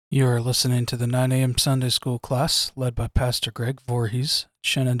You are listening to the 9 a.m. Sunday School class led by Pastor Greg Voorhees,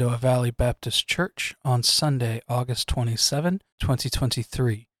 Shenandoah Valley Baptist Church on Sunday, August 27,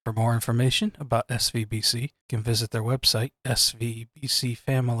 2023. For more information about SVBC, you can visit their website,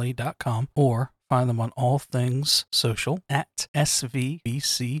 svbcfamily.com, or find them on all things social at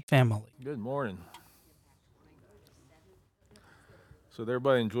svbcfamily. Good morning. So did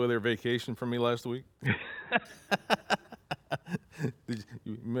everybody enjoy their vacation from me last week?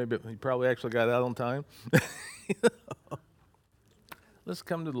 You probably actually got out on time. Let's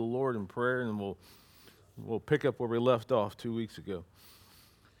come to the Lord in prayer, and we'll pick up where we left off 2 weeks ago.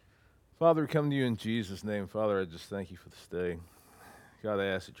 Father, we come to you in Jesus' name. Father, I just thank you for this day. God, I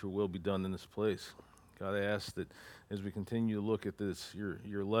ask that your will be done in this place. God, I ask that as we continue to look at this,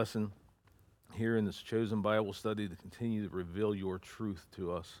 your lesson here in this chosen Bible study, to continue to reveal your truth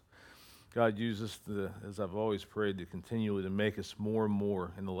to us. God, use us, as I've always prayed, to continually to make us more and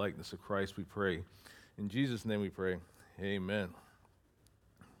more in the likeness of Christ, we pray. In Jesus' name we pray. Amen.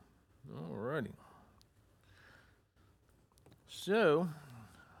 All righty. So,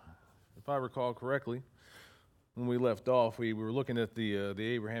 if I recall correctly, when we left off, we were looking at the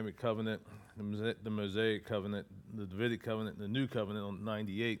Abrahamic covenant, the Mosaic covenant, the Davidic covenant, and the New covenant on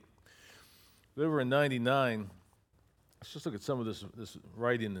 98. Over in 99, let's just look at some of this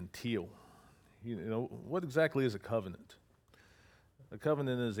writing in teal. You know, what exactly is a covenant? A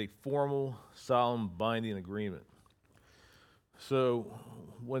covenant is a formal, solemn, binding agreement. So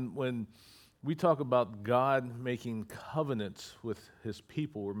when we talk about God making covenants with his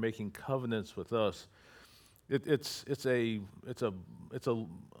people, or making covenants with us, it's a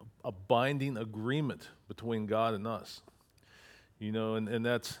binding agreement between God and us. You know,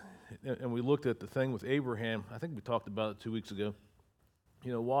 and we looked at the thing with Abraham. I think we talked about it 2 weeks ago.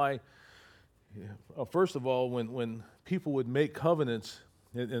 You know, why? First of all, when people would make covenants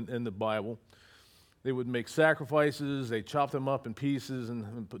in the Bible, they would make sacrifices, they chop them up in pieces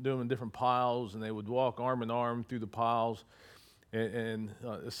and put them in different piles, and they would walk arm in arm through the piles. And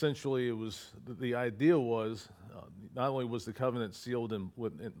essentially, it was the idea was not only was the covenant sealed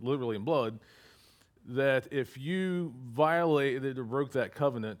literally in blood, that if you violated or broke that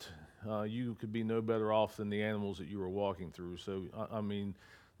covenant, you could be no better off than the animals that you were walking through. So, I mean,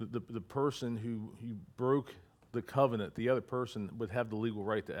 the person who broke the covenant, the other person would have the legal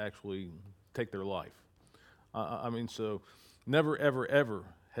right to actually take their life. I mean, so never, ever, ever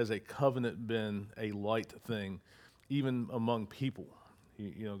has a covenant been a light thing, even among people.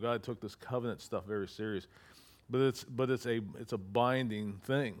 You know, God took this covenant stuff very serious, but it's a binding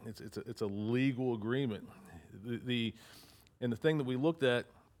thing. It's a legal agreement. And the thing that we looked at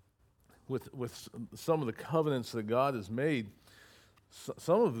with some of the covenants that God has made,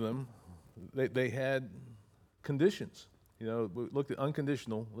 some of them they had conditions. You know, we looked at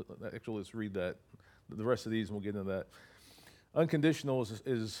unconditional. Actually, let's read that. The rest of these, and we'll get into that. Unconditional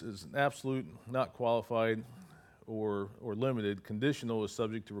is an absolute, not qualified, or limited. Conditional is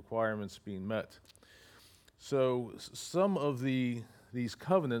subject to requirements being met. So some of these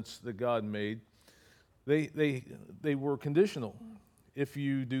covenants that God made, they were conditional. If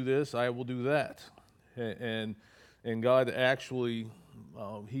you do this, I will do that. And God actually,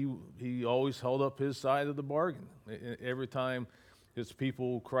 he always held up his side of the bargain. Every time his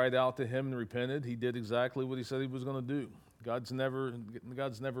people cried out to him and repented, he did exactly what he said he was going to do. God's never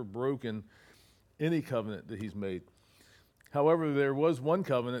broken any covenant that he's made. However, there was one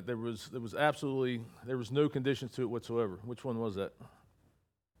covenant there was no conditions to it whatsoever. Which one was that?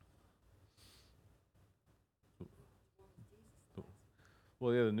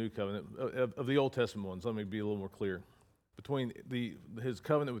 Well, yeah, the new covenant of the Old Testament ones. Let me be a little more clear. Between his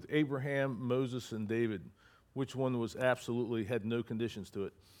covenant with Abraham, Moses, and David, which one was absolutely had no conditions to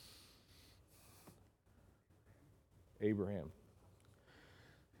it? Abraham.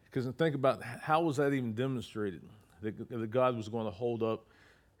 Because think about how was that even demonstrated that God was going to hold up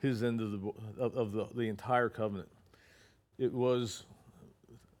his end of the entire covenant. It was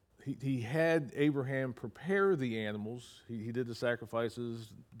he had Abraham prepare the animals. He did the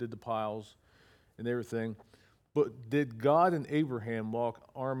sacrifices, did the piles, and everything. But did God and Abraham walk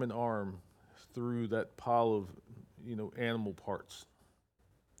arm in arm through that pile of, animal parts?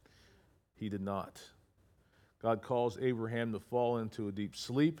 He did not. God calls Abraham to fall into a deep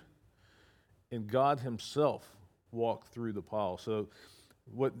sleep, and God himself walked through the pile. So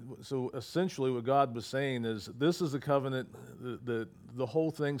essentially what God was saying is, this is the covenant, the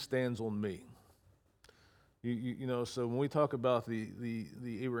whole thing stands on me. So when we talk about the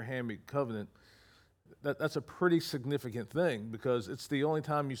Abrahamic covenant, that's a pretty significant thing, because it's the only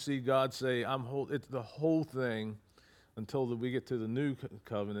time you see God say, the whole thing until we get to the new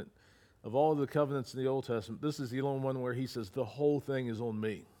covenant. Of all the covenants in the Old Testament, this is the only one where he says, the whole thing is on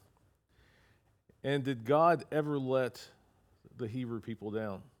me. And did God ever let the Hebrew people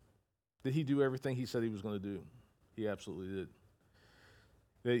down? Did he do everything he said he was going to do? He absolutely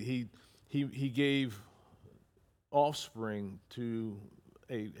did. He gave offspring to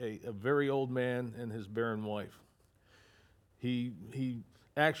a very old man and his barren wife. He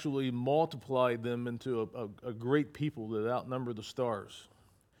actually multiplied them into a great people that outnumber the stars.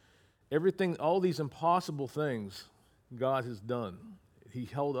 Everything, all these impossible things God has done. He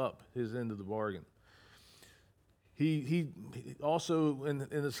held up his end of the bargain. He also, in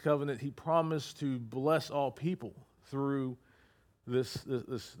this covenant, he promised to bless all people through this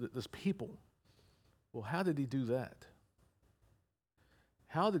people. Well, how did he do that?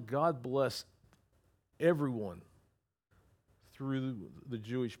 How did God bless everyone through the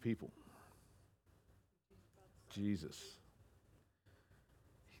Jewish people? Jesus.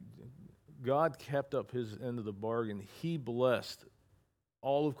 God kept up his end of the bargain. He blessed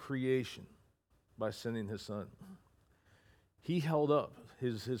all of creation by sending his son. He held up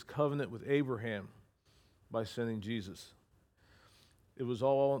his covenant with Abraham by sending Jesus. It was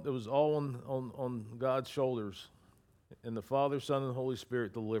all on God's shoulders, and the Father, Son, and Holy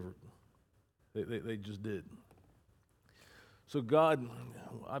Spirit delivered. They just did. So God,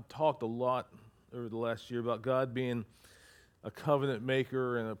 I've talked a lot over the last year about God being a covenant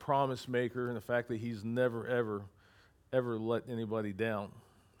maker and a promise maker, and the fact that he's never, ever let anybody down,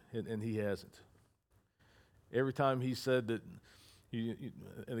 and he hasn't. Every time he said that,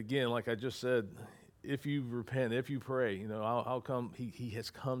 and again, like I just said, if you repent, if you pray, I'll come. He has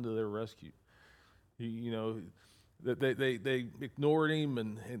come to their rescue. That they ignored him,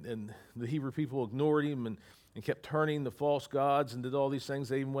 and the Hebrew people ignored him, and kept turning to false gods and did all these things.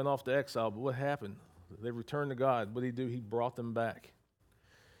 They even went off to exile. But what happened? They returned to God. What did he do? He brought them back.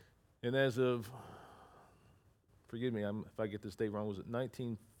 And as of, forgive me if I get this date wrong, was it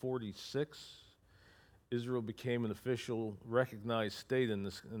 1946? Israel became an official recognized state in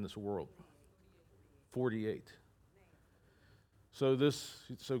this world. 48. So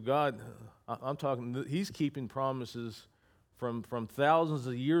God, I'm talking, he's keeping promises from thousands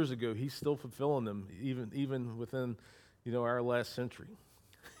of years ago. He's still fulfilling them, even within, our last century.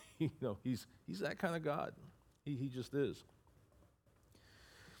 He's that kind of God. He just is.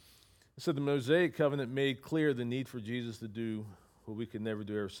 So the Mosaic covenant made clear the need for Jesus to do what we could never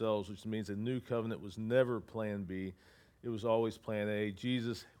do ourselves, which means the new covenant was never plan B. It was always plan A.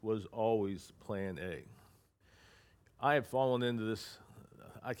 Jesus was always plan A. I have fallen into this.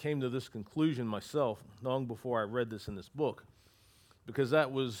 I came to this conclusion myself long before I read this in this book, because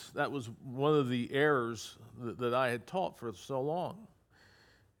that was one of the errors that I had taught for so long.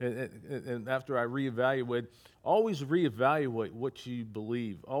 And after I always reevaluate what you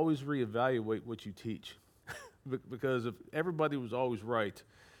believe. Always reevaluate what you teach. Because if everybody was always right,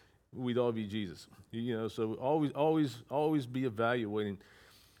 we'd all be Jesus. So always be evaluating.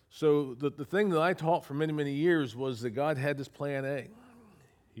 So the thing that I taught for many, many years was that God had this plan A.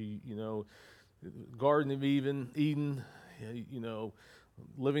 Garden of Eden,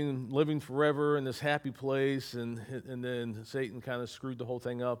 living forever in this happy place, and then Satan kind of screwed the whole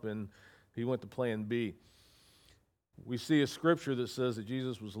thing up, and he went to plan B. We see a scripture that says that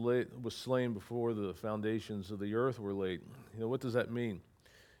Jesus was slain before the foundations of the earth were laid. What does that mean?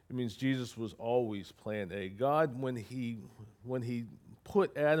 It means Jesus was always plan A. God, when he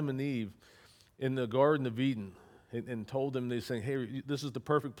put Adam and Eve in the Garden of Eden and told them, hey, this is the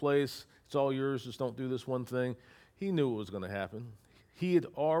perfect place, it's all yours, just don't do this one thing, he knew what was going to happen. He had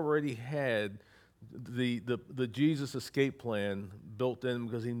already had the Jesus escape plan built in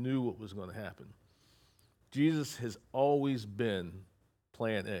because he knew what was going to happen. Jesus has always been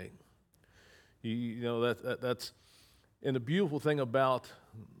plan A. That's, and the beautiful thing about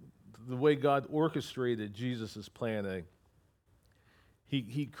the way God orchestrated Jesus' plan A,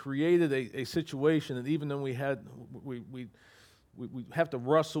 he created a situation, and even though we have to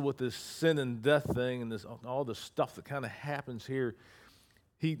wrestle with this sin and death thing and all the stuff that kind of happens here,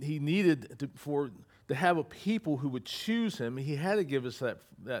 he needed to have a people who would choose him. He had to give us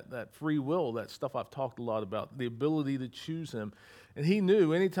that free will, that stuff I've talked a lot about, the ability to choose him. And he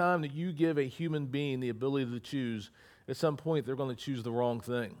knew anytime that you give a human being the ability to choose, at some point they're going to choose the wrong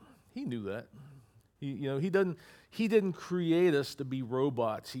thing. He knew that. He didn't create us to be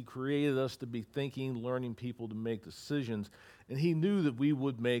robots. He created us to be thinking, learning people to make decisions. And he knew that we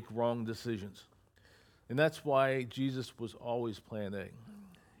would make wrong decisions. And that's why Jesus was always plan A.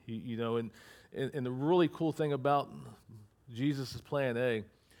 And the really cool thing about Jesus' plan A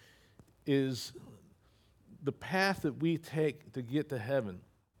is the path that we take to get to heaven,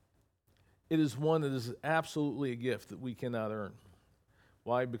 it is one that is absolutely a gift that we cannot earn.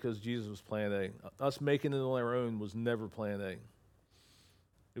 Why? Because Jesus was plan A. Us making it on our own was never plan A.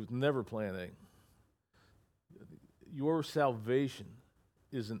 It was never plan A. Your salvation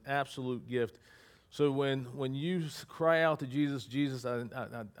is an absolute gift. So when you cry out to Jesus, Jesus,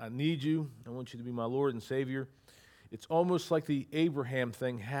 I need you. I want you to be my Lord and Savior. It's almost like the Abraham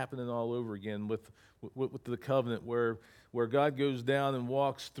thing happening all over again with the covenant, where God goes down and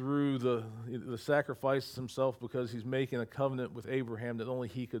walks through the sacrifices himself, because he's making a covenant with Abraham that only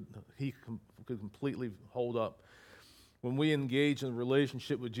he could completely hold up. When we engage in a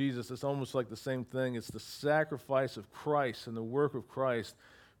relationship with Jesus, it's almost like the same thing. It's the sacrifice of Christ and the work of Christ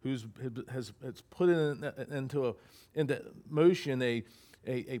has put into motion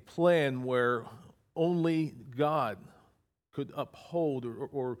a plan where only God could uphold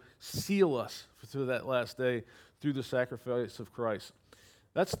or seal us through that last day through the sacrifice of Christ.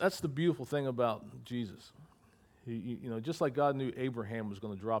 That's the beautiful thing about Jesus. Just like God knew Abraham was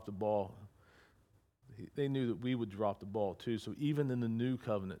going to drop the ball, they knew that we would drop the ball too. So even in the new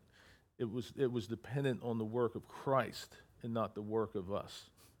covenant, it was dependent on the work of Christ and not the work of us.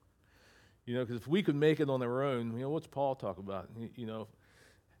 Because if we could make it on our own, what's Paul talk about?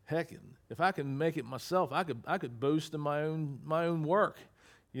 Heck, if I can make it myself, I could boast in my own work.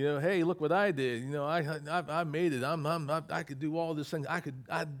 Hey, look what I did. I made it. I could do all this thing. I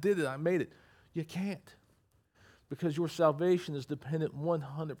did it. I made it. You can't, because your salvation is dependent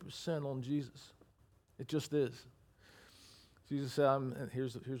 100% on Jesus. It just is. Jesus said, and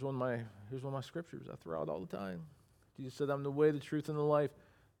here's one of my scriptures I throw out all the time. Jesus said, "I'm the way, the truth, and the life.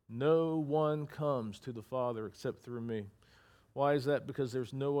 No one comes to the Father except through me." Why is that? Because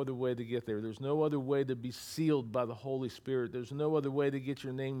there's no other way to get there. There's no other way to be sealed by the Holy Spirit. There's no other way to get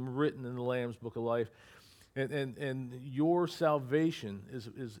your name written in the Lamb's Book of Life. And your salvation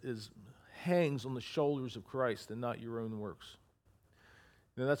is hangs on the shoulders of Christ and not your own works.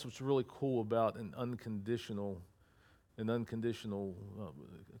 Now, that's what's really cool about an unconditional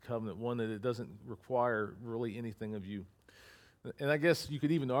covenant, one that it doesn't require really anything of you. And I guess you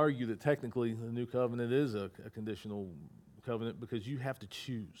could even argue that technically the new covenant is a conditional covenant, because you have to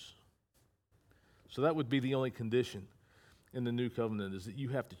choose. So that would be the only condition in the new covenant, is that you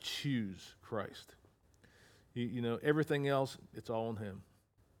have to choose Christ. Everything else, it's all on him.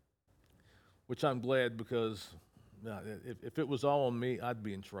 Which I'm glad, because if it was all on me, I'd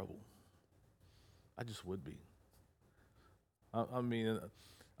be in trouble. I just would be. I made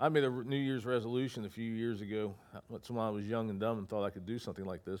a New Year's resolution a few years ago. That's when I was young and dumb and thought I could do something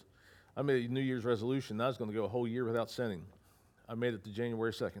like this. I made a New Year's resolution. I was going to go a whole year without sinning. I made it to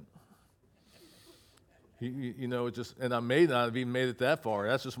January 2nd. And I may not have even made it that far.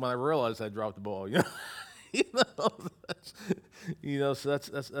 That's just when I realized I dropped the ball. So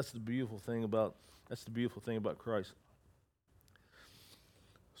that's the beautiful thing about Christ.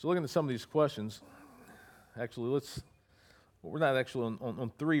 So looking at some of these questions, actually, we're not actually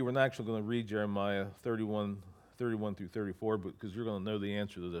on 3. We're not actually going to read Jeremiah 31 through 34, because you're going to know the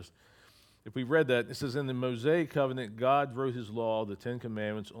answer to this. If we read that, it says, "In the Mosaic covenant, God wrote his law, the 10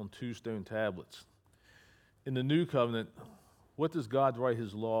 Commandments, on 2 stone tablets. In the new covenant, what does God write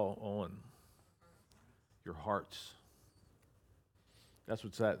his law on? Your hearts." That's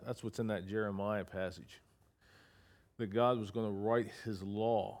what's in that Jeremiah passage. That God was going to write his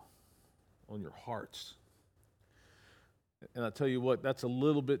law on your hearts. And I tell you what, that's a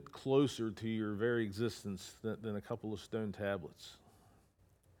little bit closer to your very existence than a couple of stone tablets.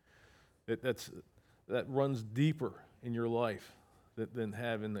 That runs deeper in your life than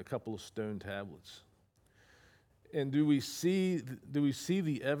having a couple of stone tablets. And do we see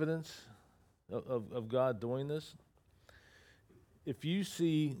the evidence of God doing this? If you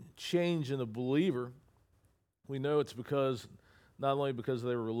see change in a believer, we know it's not only because of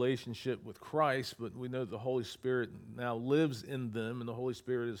their relationship with Christ, but we know the Holy Spirit now lives in them, and the Holy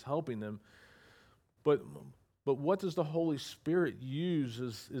Spirit is helping them. But what does the Holy Spirit use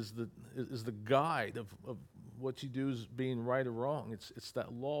is the guide of what you do is being right or wrong? It's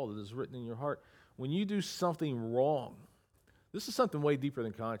that law that is written in your heart. When you do something wrong, this is something way deeper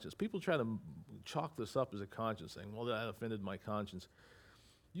than conscience. People try to chalk this up as a conscience thing. Well, that offended my conscience.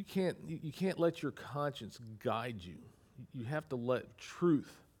 You can't let your conscience guide you. You have to let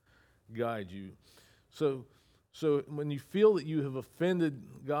truth guide you. So when you feel that you have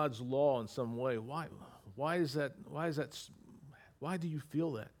offended God's law in some way, why is that? Why do you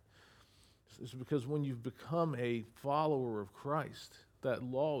feel that? It's because when you've become a follower of Christ, that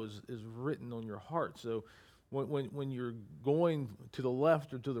law is written on your heart. So when you're going to the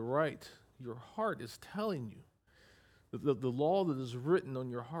left or to the right, your heart is telling you. The law that is written on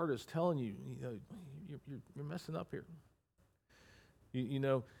your heart is telling you, you're messing up here. You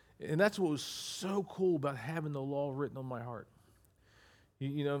know, and that's what was so cool about having the law written on my heart.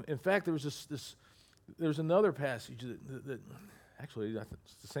 You know, in fact, there was there's another passage that actually, I think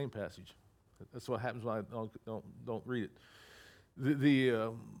it's the same passage. That's what happens when I don't read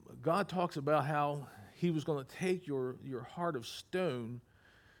it. God talks about how he was going to take your heart of stone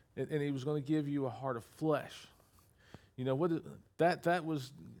and he was going to give you a heart of flesh. You know, that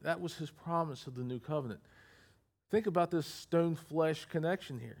was his promise of the new covenant. Think about this stone flesh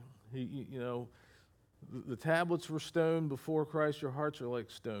connection here. You know, the tablets were stone before Christ. Your hearts are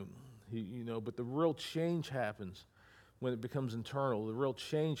like stone. You know, but the real change happens when it becomes internal. The real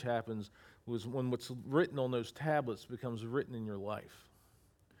change happens when what's written on those tablets becomes written in your life.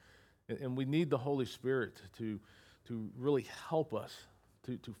 And we need the Holy Spirit to really help us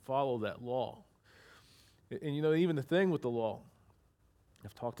to follow that law. And you know, even the thing with the law,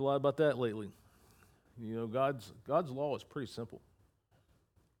 I've talked a lot about that lately. You know, God's law is pretty simple.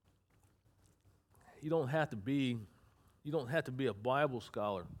 You don't have to be a Bible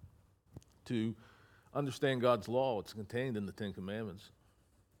scholar to understand God's law. It's contained in the Ten Commandments.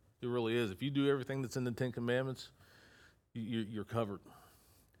 It really is. If you do everything that's in the Ten Commandments, you're covered.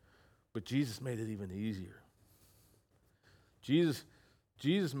 But Jesus made it even easier. Jesus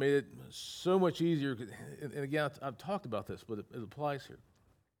made it so much easier. And again, I've talked about this, but it applies here.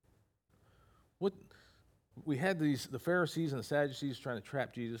 We had the Pharisees and the Sadducees trying to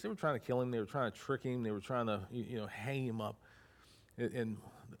trap Jesus. They were trying to kill him. They were trying to trick him. They were trying to hang him up. And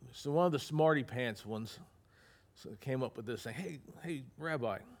so one of the smarty pants ones came up with this saying, "Hey,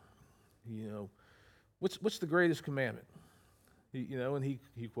 Rabbi, you know, what's the greatest commandment?" And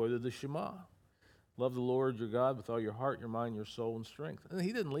he quoted the Shema. Love the Lord your God with all your heart, your mind, your soul, and strength. And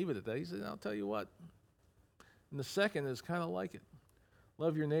he didn't leave it at that. He said, I'll tell you what. And the second is kind of like it.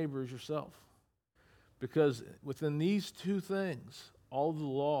 Love your neighbor as yourself. Because within these two things, all the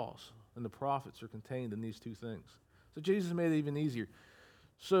laws and the prophets are contained in these two things. So Jesus made it even easier.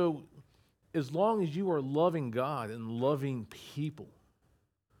 So as long as you are loving God and loving people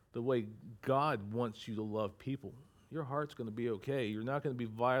the way God wants you to love people, your heart's going to be okay. You're not going to be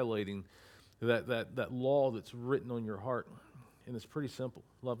violating that law that's written on your heart. And it's pretty simple.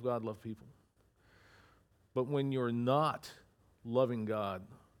 Love God, love people. But when you're not loving God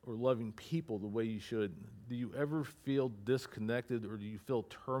or loving people the way you should, do you ever feel disconnected or do you feel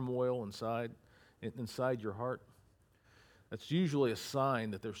turmoil inside your heart? That's usually a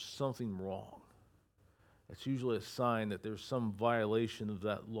sign that there's something wrong. That's usually a sign that there's some violation of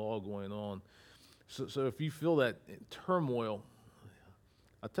that law going on. So if you feel that turmoil,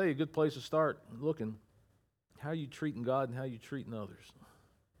 I'll tell you a good place to start looking. How are you treating God and how are you treating others?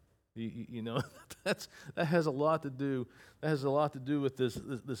 You know, that has a lot to do. That has a lot to do with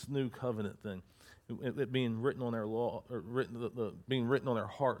this new covenant thing, it being written on our law, or being written on our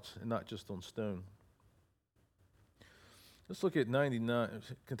hearts and not just on stone. Let's look at 99.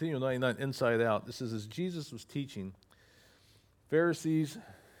 Continue 99. Inside out. This is as Jesus was teaching. Pharisees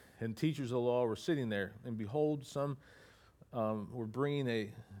and teachers of the law were sitting there, and behold, some were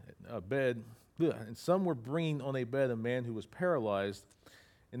bringing a bed, and some were bringing on a bed a man who was paralyzed,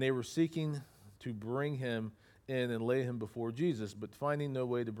 and they were seeking to bring him in and lay him before Jesus, but finding no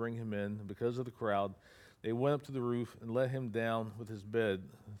way to bring him in because of the crowd, they went up to the roof and let him down with his bed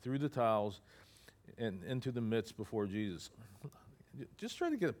through the tiles and into the midst before Jesus. Just try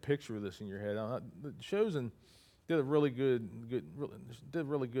to get a picture of this in your head. Chosen did a really good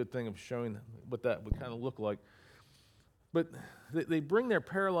thing of showing what that would kind of look like. But they bring their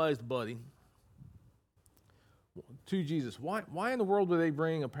paralyzed buddy to Jesus. Why in the world would they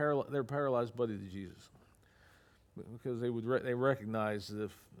bring their paralyzed buddy to Jesus? Because they recognized that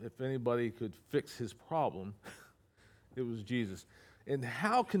if anybody could fix his problem, it was Jesus. And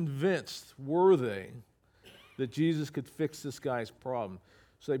how convinced were they that Jesus could fix this guy's problem?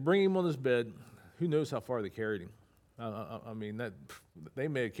 So they bring him on his bed. Who knows how far they carried him? I mean, that they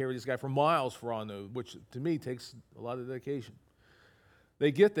may have carried this guy for miles for all I know, which to me takes a lot of dedication.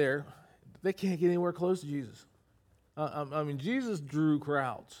 They get there. They can't get anywhere close to Jesus. I mean, Jesus drew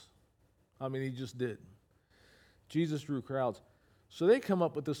crowds. I mean, he just did. Jesus drew crowds. So they come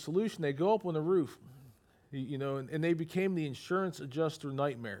up with the solution. They go up on the roof, and they became the insurance adjuster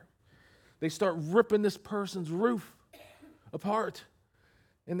nightmare. They start ripping this person's roof apart,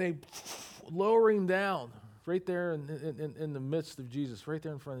 and they lower him down right there in the midst of Jesus, right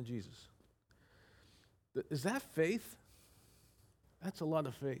there in front of Jesus. Is that faith? That's a lot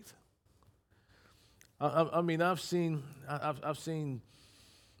of faith. I mean, I've seen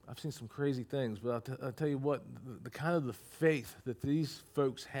I've seen some crazy things, but I'll tell you what, the kind of the faith that these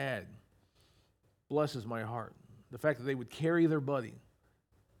folks had blesses my heart. The fact that they would carry their buddy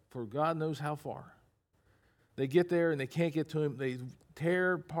for God knows how far. They get there and they can't get to him. They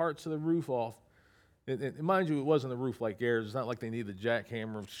tear parts of the roof off. And mind you, it wasn't a roof like theirs. It's not like they needed a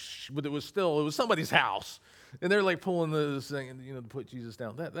jackhammer, but it was somebody's house. And they're like pulling this thing and, to put Jesus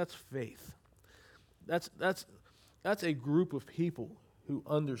down. That's faith. That's a group of people who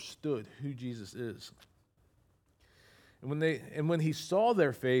understood who Jesus is. And when he saw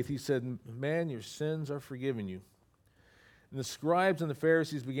their faith, he said, "Man, your sins are forgiven you." And the scribes and the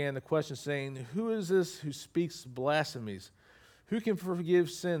Pharisees began to question, saying, "Who is this who speaks blasphemies? Who can forgive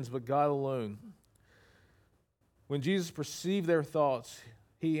sins but God alone?" When Jesus perceived their thoughts,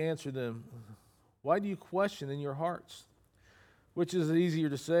 he answered them, "Why do you question in your hearts? Which is easier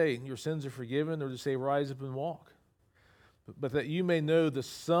to say, 'Your sins are forgiven,' or to say, 'Rise up and walk'? But that you may know the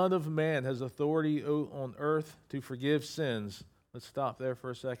Son of Man has authority on earth to forgive sins." Let's stop there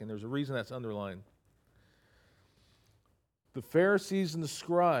for a second. There's a reason that's underlined. The Pharisees and the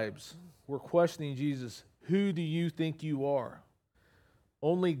scribes were questioning Jesus, "Who do you think you are?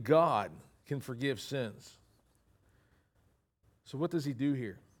 Only God can forgive sins." So what does he do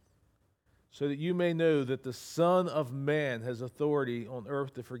here? So that you may know that the Son of Man has authority on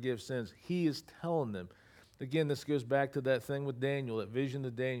earth to forgive sins. He is telling them. Again, this goes back to that thing with Daniel, that vision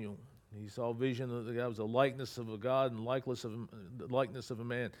of Daniel. He saw a vision of that was a likeness of a God and the likeness of a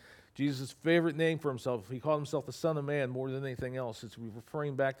man. Jesus' favorite name for himself, he called himself the Son of Man more than anything else. It's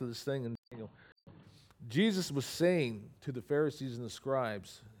referring back to this thing in Daniel. Jesus was saying to the Pharisees and the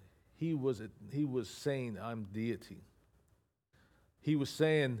scribes, he was saying, "I'm deity." He was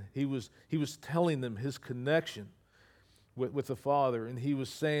saying, he was telling them his connection with the Father, and he was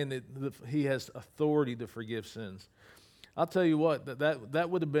saying that he has authority to forgive sins. I'll tell you what, that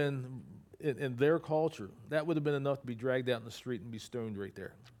would have been, in their culture, that would have been enough to be dragged out in the street and be stoned right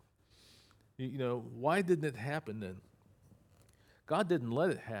there. Why didn't it happen then? God didn't let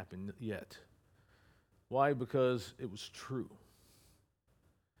it happen yet. Why? Because it was true.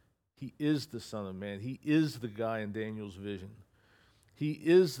 He is the Son of Man. He is the guy in Daniel's vision. He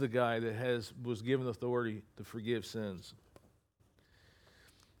is the guy that was given authority to forgive sins.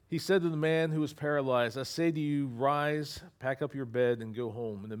 He said to the man who was paralyzed, "I say to you, rise, pack up your bed, and go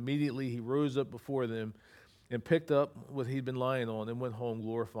home." And immediately he rose up before them and picked up what he'd been lying on and went home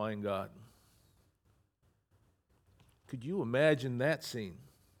glorifying God. Could you imagine that scene?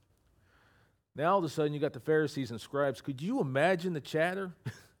 Now all of a sudden you got the Pharisees and scribes. Could you imagine the chatter?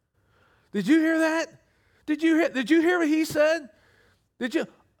 Did you hear that? Did you hear what he said? Did you?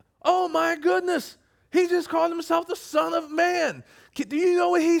 Oh my goodness! He just called himself the Son of Man. Do you know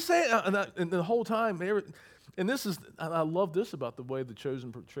what he's saying? And the whole time, I love this about the way The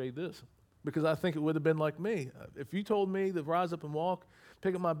Chosen portrayed this, because I think it would have been like me. If you told me to rise up and walk,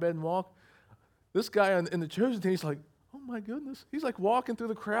 pick up my bed and walk, this guy in The Chosen team, he's like, "Oh my goodness!" He's like walking through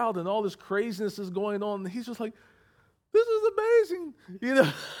the crowd, and all this craziness is going on, and he's just like, "This is amazing!"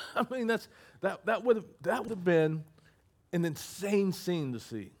 I mean, that would have been an insane scene to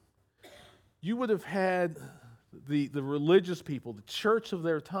see. You would have had the religious people, the church of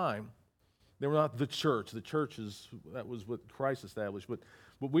their time. They were not the church. The church that was what Christ established. But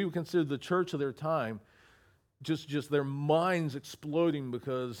what we would consider the church of their time, just their minds exploding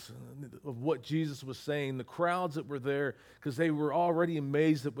because of what Jesus was saying. The crowds that were there, because they were already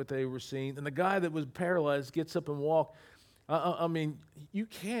amazed at what they were seeing. And the guy that was paralyzed gets up and walks. I mean, you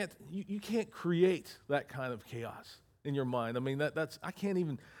can't create that kind of chaos in your mind. I mean, I can't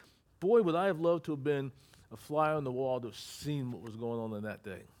even. Boy, would I have loved to have been a fly on the wall to have seen what was going on in that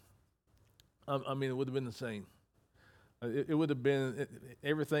day. I mean, it would have been insane. It would have been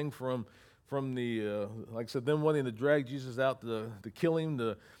everything from the, like I said, them wanting to drag Jesus out to kill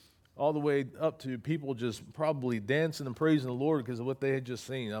him, all the way up to people just probably dancing and praising the Lord because of what they had just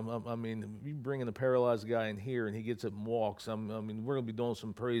seen. I mean, you bring in a paralyzed guy in here and he gets up and walks, I mean, we're going to be doing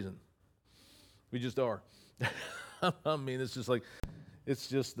some praising. We just are. I mean, it's just like,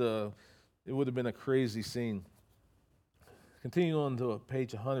 it would have been a crazy scene. Continuing on to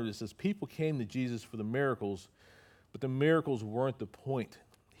page 100, it says, people came to Jesus for the miracles, but the miracles weren't the point.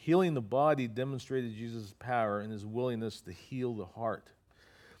 Healing the body demonstrated Jesus' power and his willingness to heal the heart.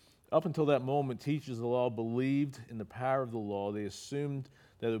 Up until that moment, teachers of the law believed in the power of the law. They assumed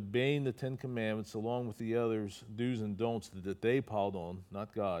that obeying the Ten Commandments, along with the others, do's and don'ts that they piled on,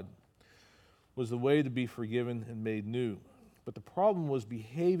 not God, was the way to be forgiven and made new. But the problem was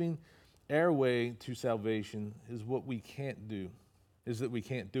behaving our way to salvation is that we can't do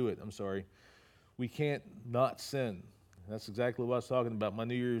it. We can't not sin. That's exactly what I was talking about, my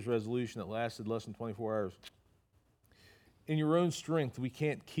New Year's resolution that lasted less than 24 hours. In your own strength, we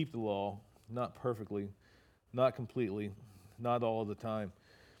can't keep the law, not perfectly, not completely, not all the time.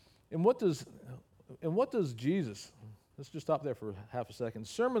 And what does Jesus, let's just stop there for half a second.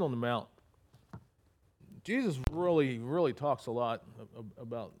 Sermon on the Mount. Jesus really talks a lot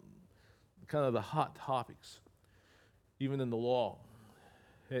about kind of the hot topics, even in the law.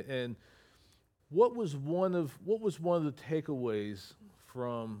 And what was one of the takeaways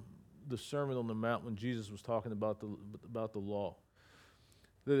from the Sermon on the Mount when Jesus was talking about the law?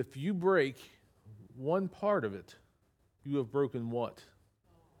 That if you break one part of it, you have broken what?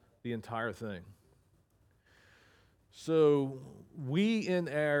 The entire thing. So we in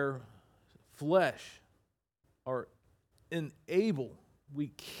our flesh are unable, we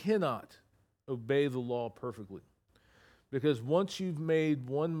cannot obey the law perfectly. Because once you've made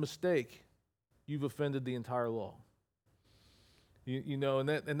one mistake, you've offended the entire law. You know, and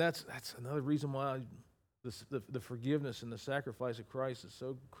that's another reason why the forgiveness and the sacrifice of Christ is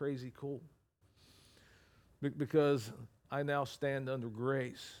so crazy cool. Because I now stand under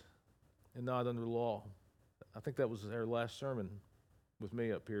grace and not under law. I think that was our last sermon with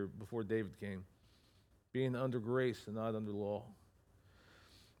me up here before David came. Being under grace and not under law.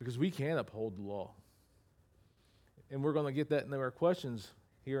 Because we can uphold the law. And we're going to get that into our questions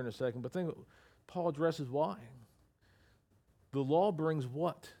here in a second. But Paul addresses why. The law brings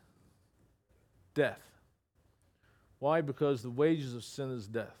what? Death. Why? Because the wages of sin is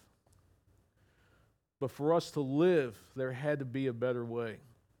death. But for us to live, there had to be a better way.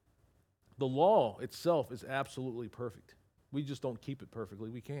 The law itself is absolutely perfect. We just don't keep it perfectly.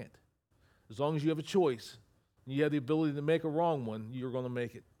 We can't. As long as you have a choice, and you have the ability to make a wrong one, you're going to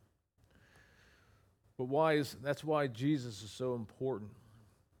make it. But that's why Jesus is so important.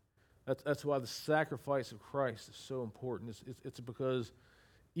 That's why the sacrifice of Christ is so important. It's because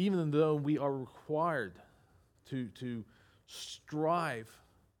even though we are required to strive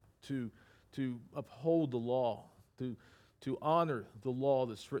to uphold the law, to honor the law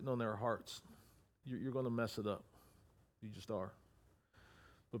that's written on our hearts, you're going to mess it up. You just are.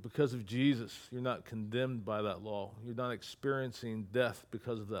 But because of Jesus, you're not condemned by that law. You're not experiencing death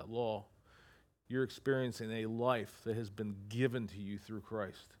because of that law. You're experiencing a life that has been given to you through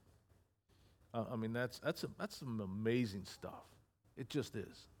Christ. I mean, that's some amazing stuff. It just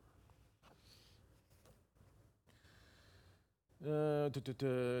is.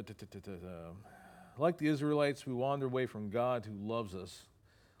 Like the Israelites, we wander away from God who loves us.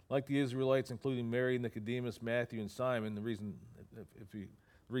 Like the Israelites, including Mary, Nicodemus, Matthew, and Simon, the reason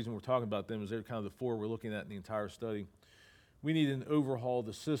we're talking about them is they're kind of the four we're looking at in the entire study. We need an overhaul of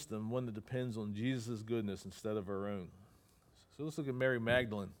the system, one that depends on Jesus' goodness instead of our own. So let's look at Mary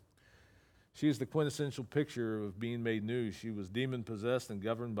Magdalene. She is the quintessential picture of being made new. She was demon-possessed and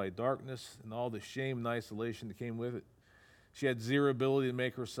governed by darkness and all the shame and isolation that came with it. She had zero ability to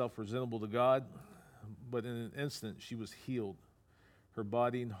make herself presentable to God, but in an instant she was healed. Her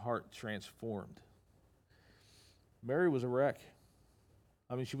body and heart transformed. Mary was a wreck.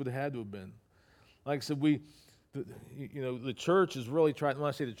 I mean, she would have had to have been. Like I said, the church has really tried, when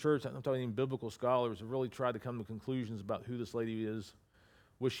I say the church, I'm talking even biblical scholars, have really tried to come to conclusions about who this lady is,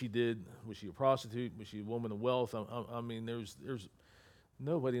 what she did. Was she a prostitute? Was she a woman of wealth? I mean, there's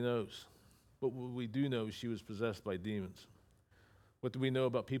nobody knows. But what we do know is she was possessed by demons. What do we know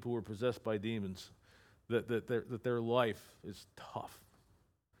about people who are possessed by demons? That their life is tough.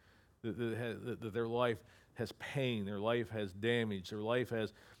 That their life has pain. Their life has damage. Their life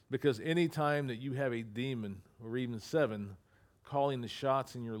has... Because any time that you have a demon, or even seven, calling the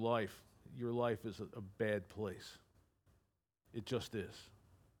shots in your life is a bad place. It just is.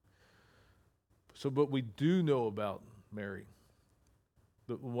 So, but we do know about Mary.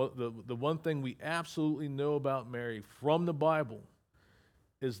 The one thing we absolutely know about Mary from the Bible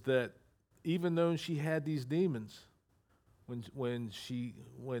is that even though she had these demons, when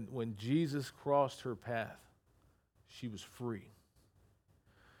Jesus crossed her path, she was free.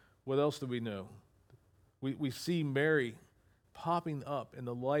 What else do we know? We see Mary popping up in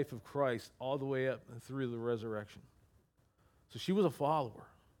the life of Christ all the way up and through the resurrection. So she was a follower.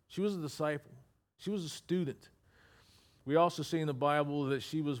 She was a disciple. She was a student. We also see in the Bible that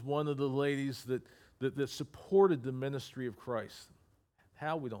she was one of the ladies that supported the ministry of Christ.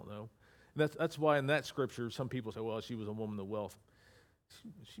 How, we don't know. That's why in that scripture, some people say, well, she was a woman of wealth.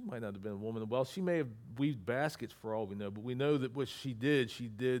 She might not have been a woman of wealth. She may have weaved baskets for all we know, but we know that what she did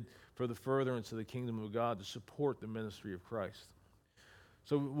for the furtherance of the kingdom of God to support the ministry of Christ.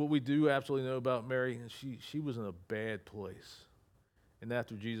 So what we do absolutely know about Mary, she was in a bad place. And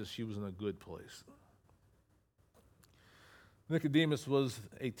after Jesus, she was in a good place. Nicodemus was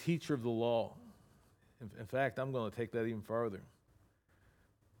a teacher of the law. In fact, I'm going to take that even farther.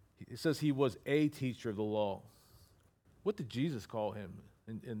 It says he was a teacher of the law. What did Jesus call him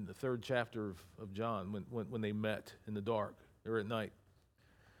in the 3rd chapter of John when they met in the dark or at night?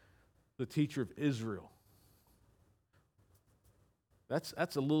 The teacher of Israel. That's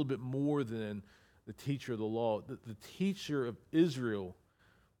a little bit more than the teacher of the law. The teacher of Israel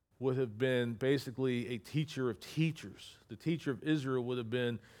would have been basically a teacher of teachers. The teacher of Israel would have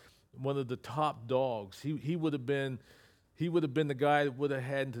been one of the top dogs. He would have been the guy that would have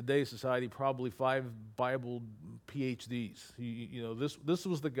had in today's society probably 5 Bible PhDs. This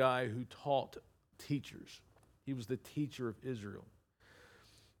was the guy who taught teachers. He was the teacher of Israel.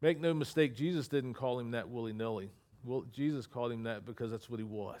 Make no mistake, Jesus didn't call him that willy-nilly. Well, Jesus called him that because that's what he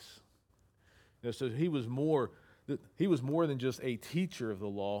was. So he was more than just a teacher of the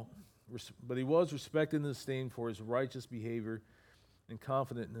law, but he was respected and esteemed for his righteous behavior and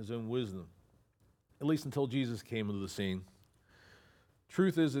confident in his own wisdom, at least until Jesus came into the scene.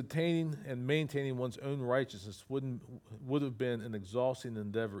 Truth is, attaining and maintaining one's own righteousness would have been an exhausting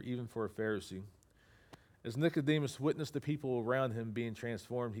endeavor, even for a Pharisee. As Nicodemus witnessed the people around him being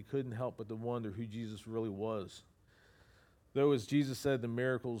transformed, he couldn't help but to wonder who Jesus really was. Though, as Jesus said, the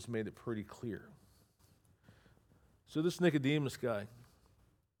miracles made it pretty clear. So this Nicodemus guy,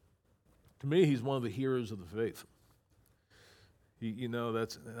 to me, he's one of the heroes of the faith.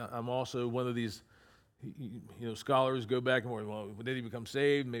 I'm also one of these, scholars go back and forth. Well, did he become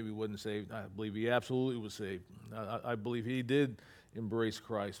saved? Maybe he wasn't saved. I believe he absolutely was saved. I believe he did embrace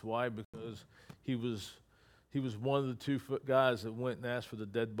Christ. Why? Because he was one of the 2 guys that went and asked for the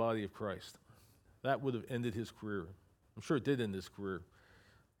dead body of Christ. That would have ended his career. I'm sure it did end his career.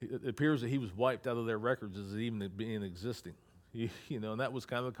 It appears that he was wiped out of their records as even being existing. And that was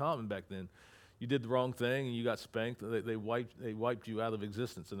kind of common back then. You did the wrong thing and you got spanked. They wiped you out of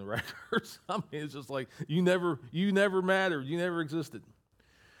existence in the records. I mean, it's just like you never mattered. You never existed.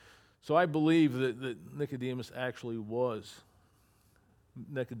 So I believe that Nicodemus actually was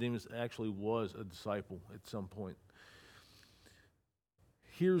a disciple at some point.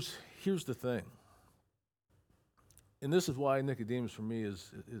 Here's the thing. And this is why Nicodemus, for me,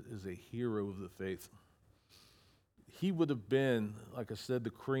 is a hero of the faith. He would have been, like I said,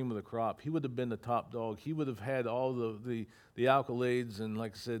 the cream of the crop. He would have been the top dog. He would have had all the accolades, and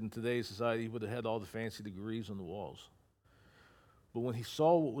like I said, in today's society, he would have had all the fancy degrees on the walls. But when he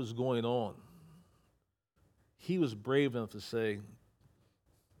saw what was going on, he was brave enough to say,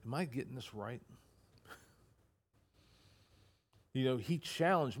 am I getting this right? He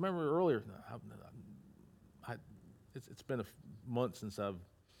challenged. Remember earlier, it's been a month since I've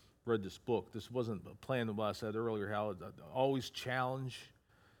read this book. This wasn't planned on what I said earlier, how I always challenge.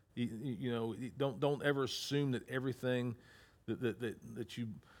 Don't ever assume that everything that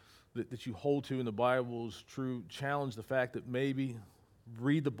you hold to in the Bible is true. Challenge the fact that maybe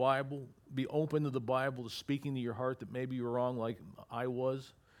read the Bible, be open to the Bible, to speaking to your heart that maybe you're wrong, like I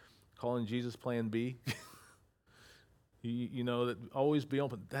was, calling Jesus Plan B. That always be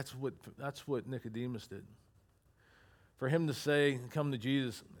open. That's what Nicodemus did. For him to say, come to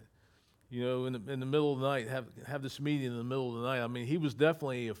Jesus, in the middle of the night, have this meeting in the middle of the night. I mean, he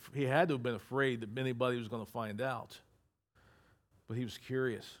had to have been afraid that anybody was going to find out. But he was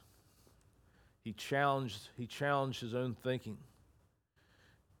curious. He challenged his own thinking.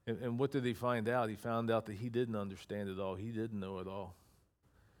 And what did he find out? He found out that he didn't understand it all. He didn't know it all.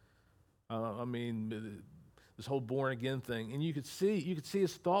 This whole born again thing, and you could see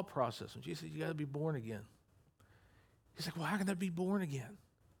his thought process. When Jesus said, "You got to be born again," he's like, "Well, how can I be born again?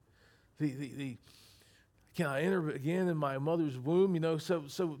 Can I enter again in my mother's womb?" So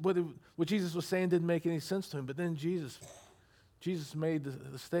what Jesus was saying didn't make any sense to him. But then Jesus made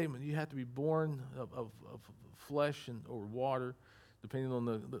the statement: you have to be born of flesh or water, depending on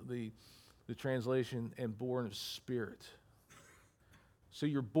the translation, and born of spirit. So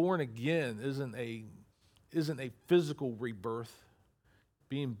you're born again isn't a physical rebirth.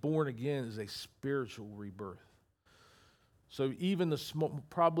 Being born again is a spiritual rebirth. So even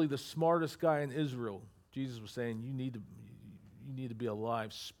probably the smartest guy in Israel, Jesus was saying, you need to be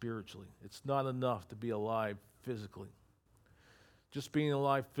alive spiritually. It's not enough to be alive physically. Just being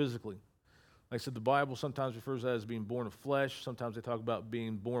alive physically. Like I said, the Bible sometimes refers to that as being born of flesh. Sometimes they talk about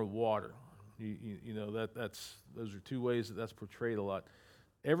being born of water. Those are 2 ways that's portrayed a lot.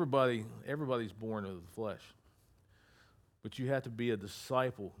 Everybody's born of the flesh. But you have to be a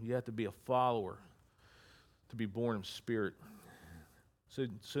disciple. You have to be a follower to be born of spirit.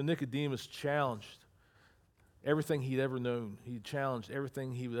 So Nicodemus challenged everything he'd ever known. He challenged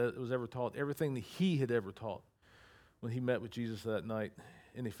everything he was ever taught, everything that he had ever taught. when he met with Jesus that night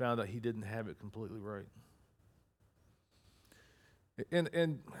and he found out he didn't have it completely right.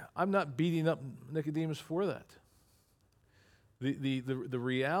 And I'm not beating up Nicodemus for that. The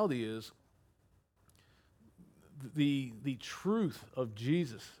reality is the truth of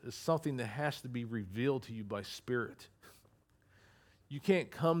Jesus is something that has to be revealed to you by Spirit. You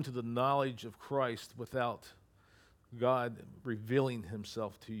can't come to the knowledge of Christ without God revealing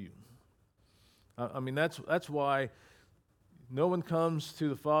himself to you. I mean, that's why no one comes to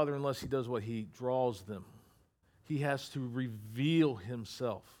the Father unless he does what? He draws them. He has to reveal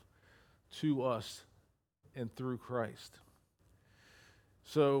himself to us and through Christ.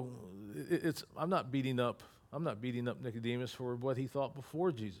 So I'm not beating up Nicodemus for what he thought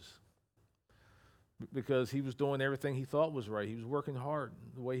before Jesus, because he was doing everything he thought was right. He was working hard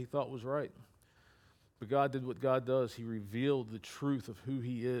the way he thought was right. But God did what God does. He revealed the truth of who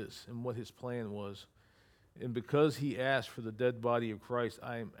he is and what his plan was. And because he asked for the dead body of Christ,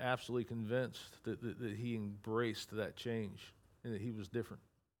 I am absolutely convinced that he embraced that change and that he was different.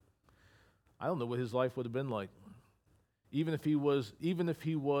 I don't know what his life would have been like. Even if he was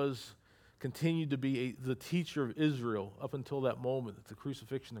continued to be the teacher of Israel up until that moment, at the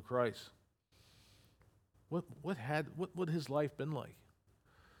crucifixion of Christ. What would his life been like?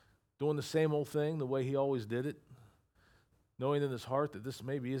 Doing the same old thing the way he always did it, knowing in his heart that this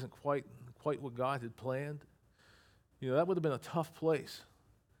maybe isn't quite what God had planned. That would have been a tough place,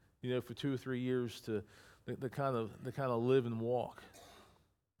 for 2 or 3 years to kind of live and walk.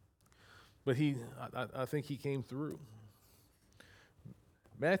 But I think he came through.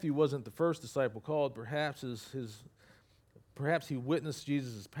 Matthew wasn't the first disciple called. Perhaps he witnessed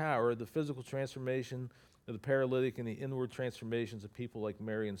Jesus' power, the physical transformation of the paralytic and the inward transformations of people like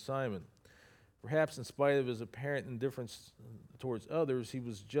Mary and Simon. Perhaps in spite of his apparent indifference towards others, he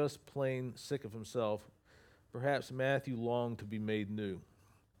was just plain sick of himself. Perhaps Matthew longed to be made new.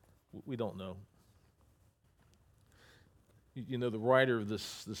 We don't know. The writer of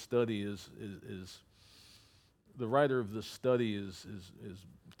this study is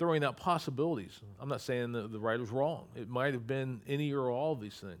throwing out possibilities. I'm not saying the writer's wrong. It might have been any or all of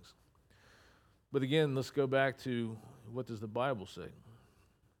these things. But again, let's go back to, what does the Bible say?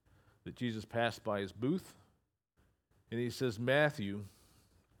 That Jesus passed by his booth, and he says, Matthew,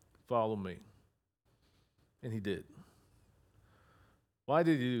 follow me. And he did. Why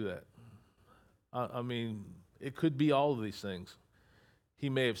did he do that? I mean, it could be all of these things. He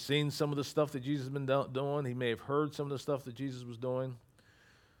may have seen some of the stuff that Jesus has been doing. He may have heard some of the stuff that Jesus was doing.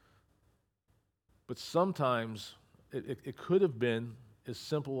 But sometimes it could have been as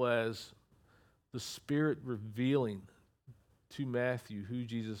simple as the Spirit revealing to Matthew who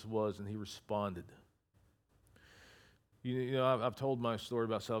Jesus was, and he responded. I've told my story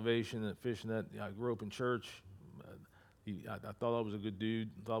about salvation and fishing. That I grew up in church. I thought I was a good dude.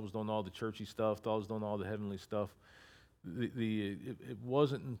 Thought I was doing all the churchy stuff. Thought I was doing all the heavenly stuff. It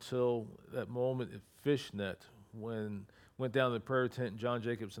wasn't until that moment at Fishnet, when went down to the prayer tent, John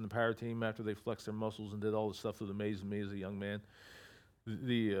Jacobs and the power team, after they flexed their muscles and did all the stuff that amazed me as a young man.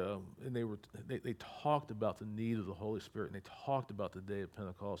 And they talked about the need of the Holy Spirit, and they talked about the day of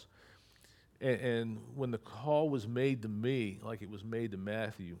Pentecost. And when the call was made to me, like it was made to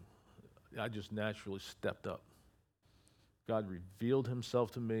Matthew, I just naturally stepped up. God revealed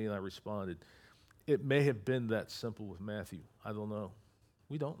himself to me, and I responded. It may have been that simple with Matthew. I don't know.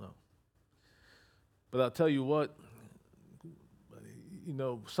 We don't know. But I'll tell you what,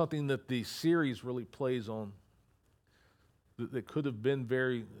 something that the series really plays on that would have been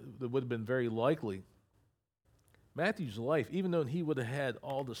very likely. Matthew's life, even though he would have had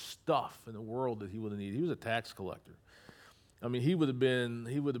all the stuff in the world that he would have needed, he was a tax collector. I mean, he was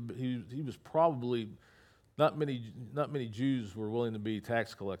probably, not many Jews were willing to be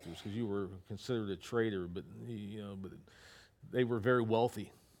tax collectors because you were considered a traitor, but they were very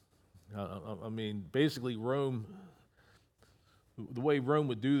wealthy. I mean, basically Rome, the way Rome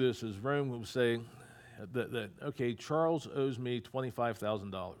would do this is Rome would say that okay, Charles owes me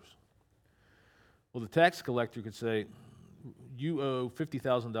 $25,000. Well, the tax collector could say, you owe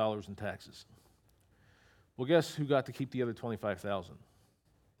 $50,000 in taxes. Well, guess who got to keep the other $25,000?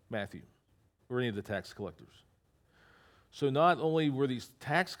 Matthew, or any of the tax collectors. So not only were these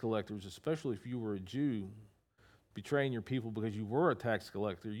tax collectors, especially if you were a Jew, betraying your people because you were a tax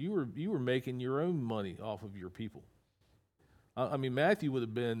collector, you were making your own money off of your people. I mean, Matthew would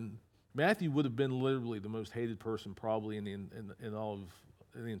have been literally the most hated person probably in all of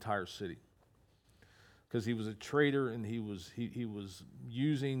the entire city, because he was a traitor and he was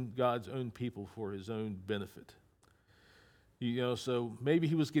using God's own people for his own benefit. So maybe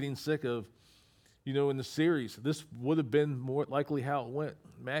he was getting sick of You know, in the series, this would have been more likely how it went.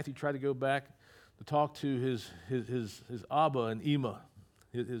 Matthew tried to go back to talk to his Abba and Ema,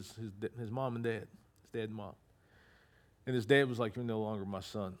 his mom and dad, his dad and mom. And his dad was like, "You're no longer my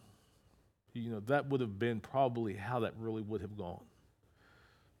son." You know, that would have been probably how that really would have gone.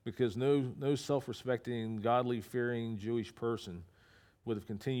 Because no self-respecting, godly-fearing Jewish person would have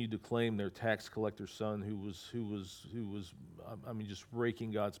continued to claim their tax collector's son who was just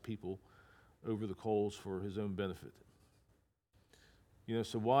raking God's people over the coals for his own benefit. You know,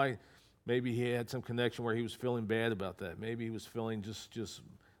 so why? Maybe he had some connection where he was feeling bad about that. Maybe he was feeling just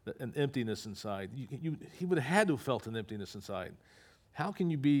an emptiness inside. He would have had to have felt an emptiness inside. How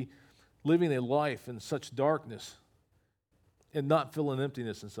can you be living a life in such darkness and not feel an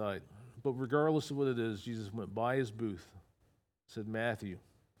emptiness inside? But regardless of what it is, Jesus went by his booth, said, "Matthew,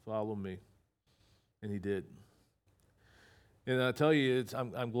 follow me." And he did. And I tell you,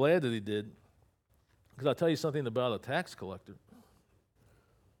 I'm glad that he did, because I'll tell you something about a tax collector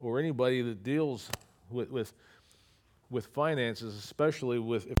or anybody that deals with finances, especially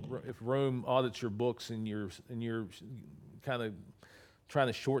if Rome audits your books and you're kind of trying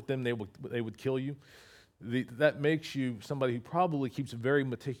to short them, they would kill you. That makes you somebody who probably keeps very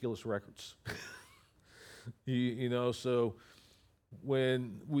meticulous records. you know, so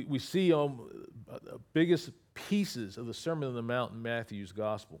when we see the biggest pieces of the Sermon on the Mount in Matthew's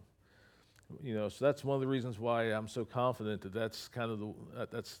Gospel, you know, so that's one of the reasons why I'm so confident that that's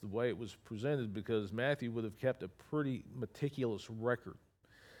the way it was presented, because Matthew would have kept a pretty meticulous record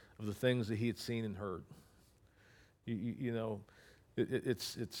of the things that he had seen and heard. You know,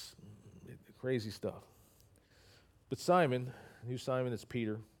 it's crazy stuff. But Simon, who's Simon? It's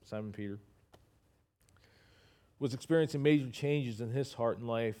Peter, Simon Peter, was experiencing major changes in his heart and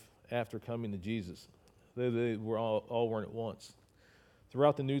life after coming to Jesus. They were all weren't at once.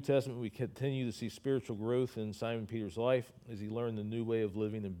 Throughout the New Testament, we continue to see spiritual growth in Simon Peter's life as he learned the new way of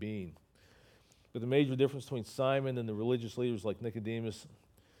living and being. But the major difference between Simon and the religious leaders like Nicodemus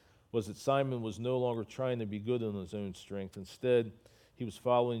was that Simon was no longer trying to be good on his own strength. Instead, he was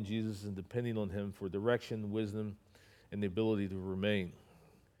following Jesus and depending on him for direction, wisdom, and the ability to remain.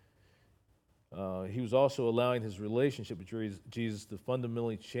 He was also allowing his relationship with Jesus to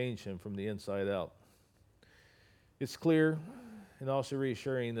fundamentally change him from the inside out. It's clear and also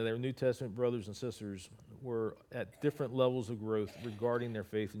reassuring that our New Testament brothers and sisters were at different levels of growth regarding their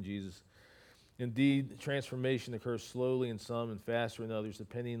faith in Jesus. Indeed, transformation occurs slowly in some and faster in others,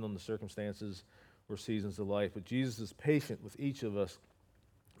 depending on the circumstances or seasons of life. But Jesus is patient with each of us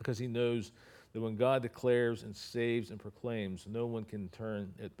because he knows that when God declares and saves and proclaims, no one can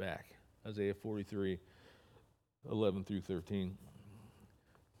turn it back. Isaiah 43, 11 through 13.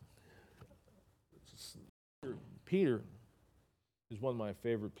 Peter is one of my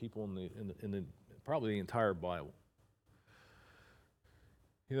favorite people in the probably the entire Bible.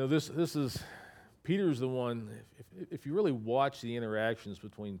 You know, this is Peter's the one. If you really watch the interactions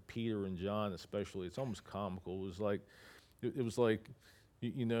between Peter and John, especially, it's almost comical. It was like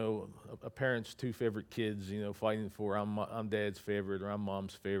you know, a parent's two favorite kids, you know, fighting for I'm dad's favorite or I'm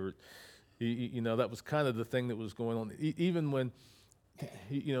mom's favorite. You know, that was kind of the thing that was going on. Even when,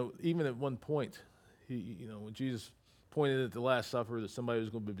 even at one point, when Jesus pointed at the Last Supper that somebody was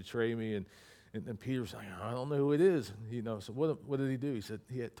going to betray me, and Peter was like, I don't know who it is. You know, so what did he do? He said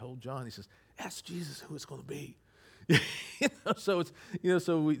he had told John. He says, ask Jesus who it's going to be. So it's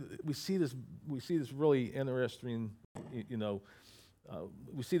so we see this really interesting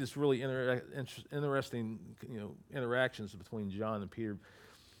we see this really interesting interactions between John and Peter.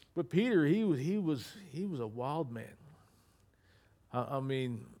 But Peter, he was a wild man. I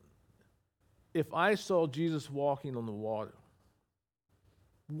mean, if I saw Jesus walking on the water,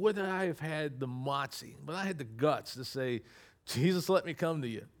 would I have had the moxie? Would I had the guts to say, Jesus, let me come to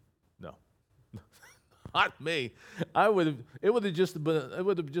you? No, not me. It would have just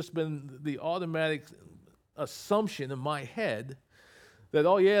been the automatic assumption in my head that,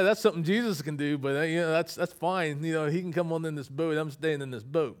 oh yeah, that's something Jesus can do, but that's fine. You know, he can come on in this boat. I'm staying in this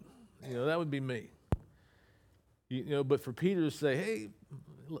boat. You know, that would be me. But for Peter to say, hey,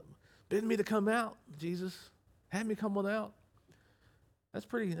 bid me to come out, Jesus, have me come on out. That's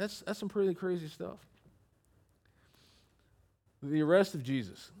some pretty crazy stuff. The arrest of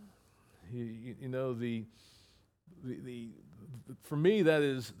Jesus, for me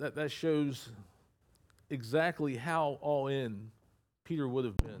that shows exactly how all in Peter would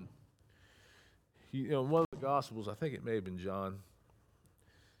have been. In one of the Gospels, I think it may have been John,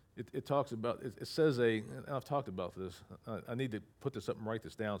 it talks about, it says and I've talked about this, I need to put this up and write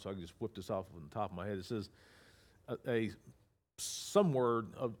this down so I can just whip this off on the top of my head. It says a some word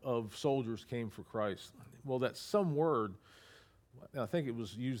of soldiers came for Christ. Well, that some word, I think it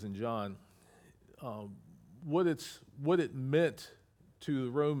was used in John, what it meant to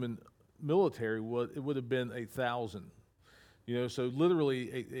the Roman military, it would have been 1,000. So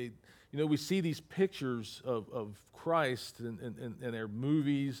literally, we see these pictures of Christ in their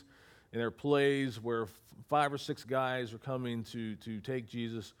movies, in their plays, where 5 or 6 guys are coming to take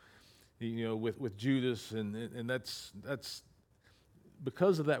Jesus, with Judas, and that's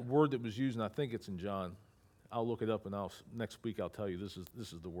because of that word that was used, and I think it's in John. I'll look it up, and next week I'll tell you this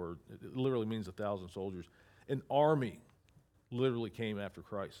is the word. It literally means 1,000 soldiers. An army literally came after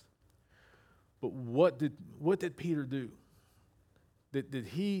Christ. But what did Peter do? Did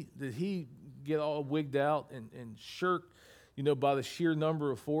he get all wigged out and shirk, by the sheer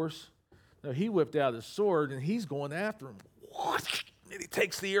number of force? No, he whipped out his sword and he's going after him. And he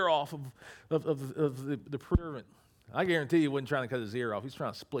takes the ear off of the servant. I guarantee he wasn't trying to cut his ear off. He's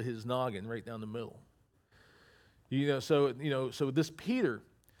trying to split his noggin right down the middle. So this Peter,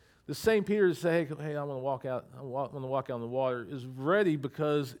 the same Peter to say, hey, I'm going to walk out. I'm going to walk out on the water, is ready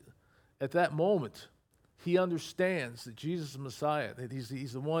because at that moment he understands that Jesus is the Messiah, that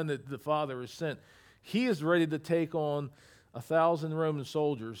he's the one that the Father has sent. He is ready to take on 1,000 Roman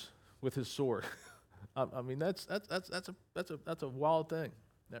soldiers with his sword. I mean, that's a wild thing.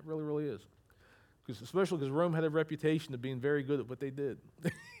 That really, really is. Especially because Rome had a reputation of being very good at what they did,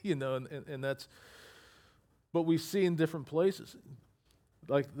 and that's. But we see in different places,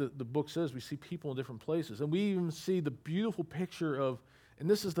 like the book says, we see people in different places, and we even see the beautiful picture of. And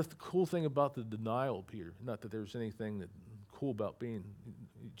this is the cool thing about the denial of Peter. Not that there's anything that cool about being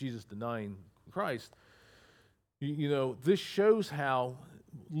Jesus denying Christ. This shows how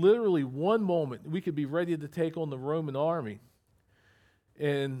literally one moment we could be ready to take on the Roman army,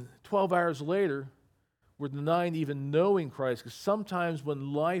 and 12 hours later, we're denying even knowing Christ. Because sometimes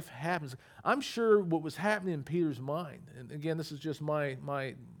when life happens, I'm sure what was happening in Peter's mind, and again, this is just my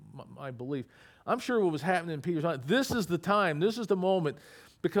belief. I'm sure what was happening in Peter's mind, this is the time, this is the moment,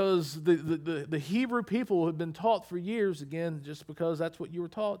 because the Hebrew people had been taught for years, again, just because that's what you were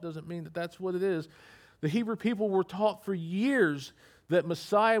taught doesn't mean that that's what it is. The Hebrew people were taught for years that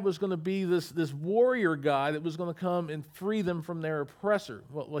Messiah was going to be this warrior guy that was going to come and free them from their oppressor.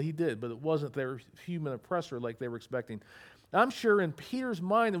 Well, he did, but it wasn't their human oppressor like they were expecting. I'm sure in Peter's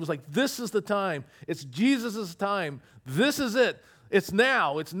mind it was like, this is the time. It's Jesus' time. This is it. It's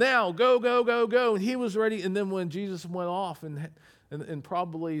now. It's now. Go, go, go, go. And he was ready. And then when Jesus went off and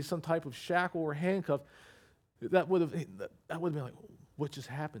probably some type of shackle or handcuff, that would have been like, what just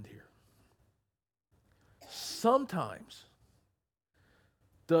happened here? Sometimes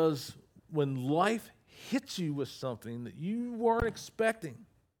when life hits you with something that you weren't expecting,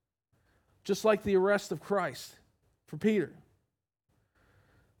 just like the arrest of Christ for Peter,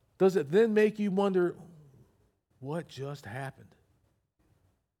 does it then make you wonder, what just happened?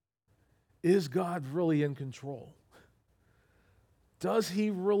 Is God really in control? Does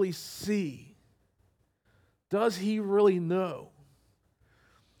he really see? Does he really know?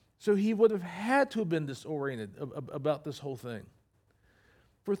 So he would have had to have been disoriented about this whole thing.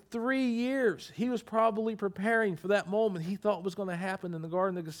 For 3 years, he was probably preparing for that moment he thought was going to happen in the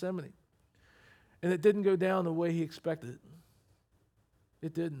Garden of Gethsemane. And it didn't go down the way he expected it.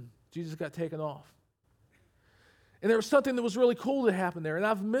 It didn't. Jesus got taken off. And there was something that was really cool that happened there, and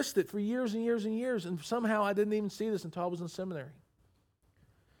I've missed it for years and years and years, and somehow I didn't even see this until I was in seminary.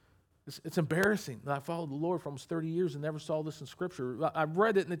 It's embarrassing. I followed the Lord for almost 30 years and never saw this in Scripture. I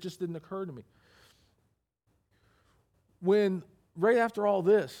read it, and it just didn't occur to me. When, right after all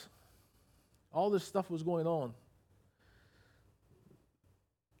this stuff was going on,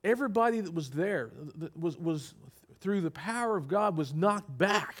 everybody that was there was through the power of God was knocked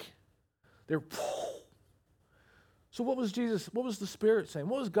back. They're So what was the Spirit saying?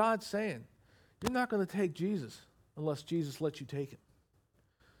 What was God saying? You're not going to take Jesus unless Jesus lets you take him.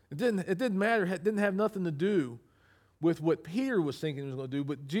 It didn't matter. It didn't have nothing to do with what Peter was thinking he was going to do,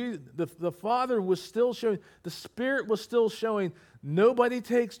 but the Father was still showing, the Spirit was still showing, nobody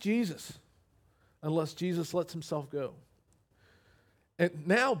takes Jesus unless Jesus lets himself go. And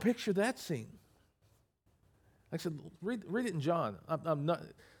now picture that scene. Like I said, read it in John. I'm not.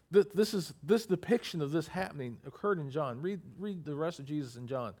 This depiction of this happening occurred in John. Read the rest of Jesus in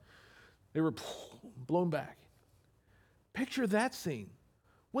John. They were blown back. Picture that scene.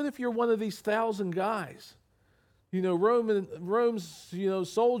 What if you're one of these 1,000 guys? Rome's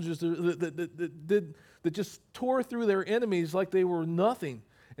soldiers that just tore through their enemies like they were nothing.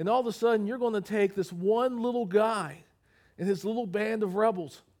 And all of a sudden you're going to take this one little guy and his little band of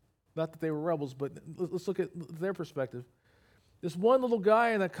rebels. Not that they were rebels, but let's look at their perspective. This one little guy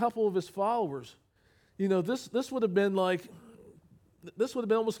and a couple of his followers. This would have been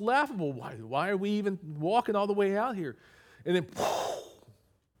almost laughable. Why are we even walking all the way out here? And then,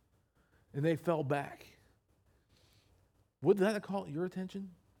 and they fell back. Would that have caught your attention?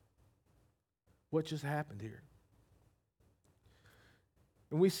 What just happened here?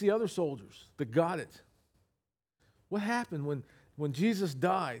 And we see other soldiers that got it. What happened when Jesus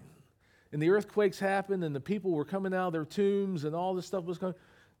died and the earthquakes happened and the people were coming out of their tombs and all this stuff was going?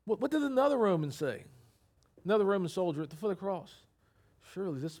 What did another Roman say? Another Roman soldier at the foot of the cross.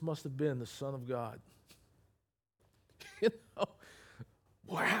 Surely this must have been the Son of God.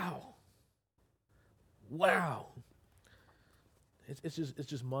 Wow. It's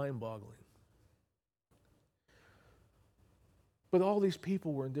just mind-boggling. But all these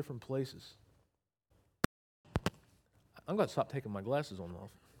people were in different places. I'm going to stop taking my glasses on and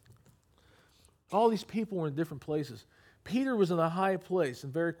off. All these people were in different places. Peter was in a high place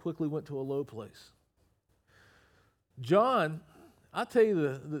and very quickly went to a low place. John, I'll tell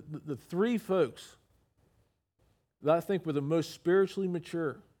you the three folks that I think were the most spiritually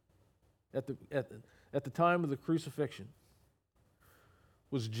mature at the time of the crucifixion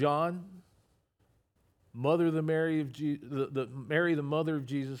was John, Mary, the mother of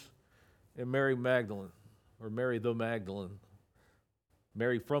Jesus, and Mary Magdalene, or Mary the Magdalene,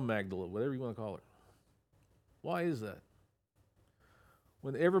 Mary from Magdala, whatever you want to call her. Why is that?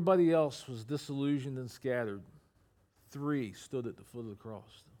 When everybody else was disillusioned and scattered, three stood at the foot of the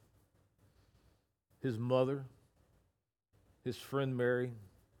cross. His mother, his friend Mary,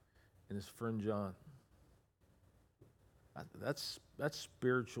 and his friend John. That's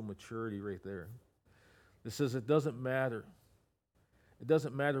spiritual maturity right there. It says it doesn't matter. It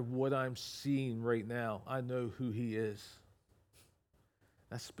doesn't matter what I'm seeing right now. I know who he is.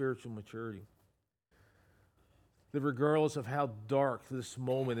 That's spiritual maturity. That regardless of how dark this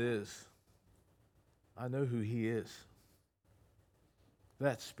moment is, I know who he is.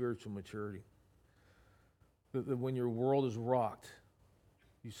 That's spiritual maturity. That when your world is rocked,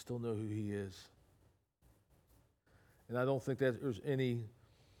 you still know who he is. And I don't think it's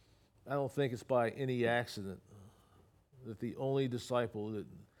by any accident that the only disciple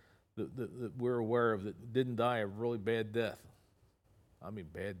that we're aware of that didn't die a really bad death,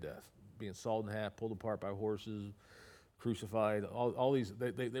 bad death, being sawed in half, pulled apart by horses, crucified, all these,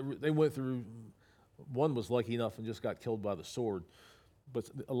 they went through. One was lucky enough and just got killed by the sword. But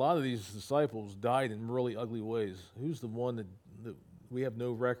a lot of these disciples died in really ugly ways. Who's the one that we have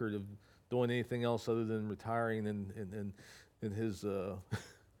no record of doing anything else other than retiring and his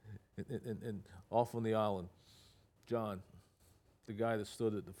and off on the island? John, the guy that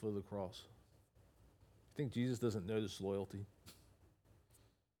stood at the foot of the cross. You think Jesus doesn't notice loyalty?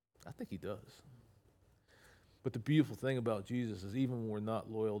 I think he does. But the beautiful thing about Jesus is even when we're not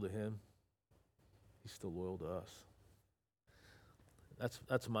loyal to him, he's still loyal to us.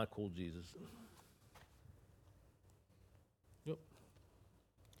 That's my cool Jesus. Yep.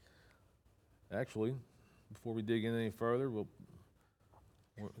 Actually, before we dig in any further,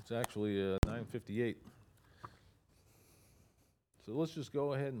 it's actually 9:58. So let's just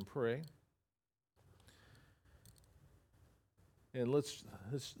go ahead and pray. And let's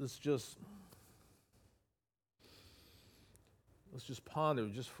just ponder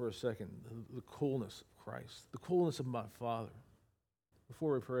just for a second the coolness of Christ, the coolness of my Father.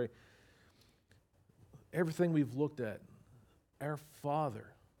 Before we pray, everything we've looked at, our Father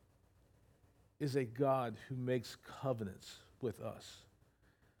is a God who makes covenants with us,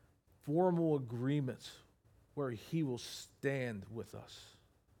 formal agreements where he will stand with us.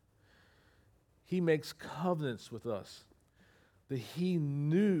 He makes covenants with us that he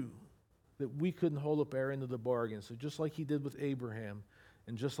knew that we couldn't hold up our end of the bargain. So just like he did with Abraham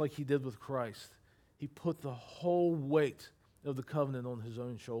and just like he did with Christ, he put the whole weight of the covenant on his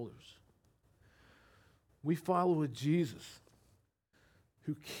own shoulders. We follow a Jesus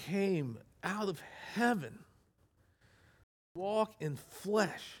who came out of heaven, walk in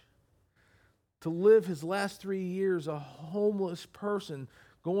flesh, to live his last 3 years a homeless person,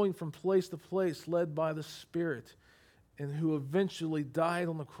 going from place to place, led by the Spirit, and who eventually died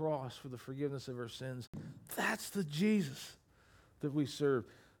on the cross for the forgiveness of our sins. That's the Jesus that we serve.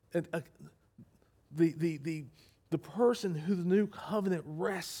 And the person who the new covenant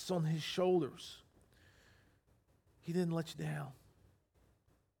rests on his shoulders. He didn't let you down.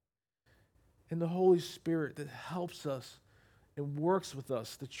 And the Holy Spirit that helps us and works with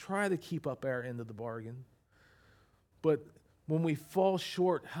us to try to keep up our end of the bargain. But when we fall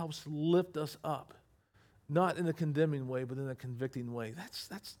short, helps lift us up. Not in a condemning way, but in a convicting way.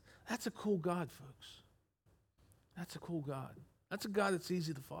 That's a cool God, folks. That's a cool God. That's a God that's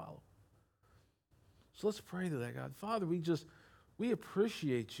easy to follow. So let's pray to that God. Father, we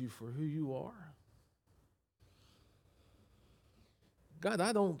appreciate you for who you are. God,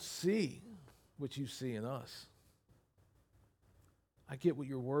 I don't see what you see in us. I get what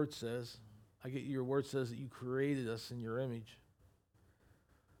your word says. I get your word says that you created us in your image.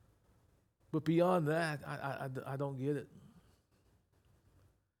 But beyond that, I don't get it.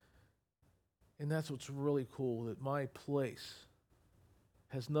 And that's what's really cool, that my place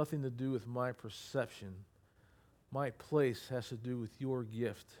has nothing to do with my perception. My place has to do with your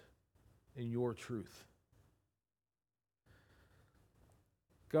gift and your truth.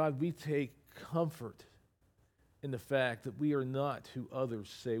 God, we take comfort in the fact that we are not who others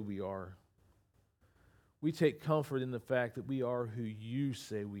say we are. We take comfort in the fact that we are who you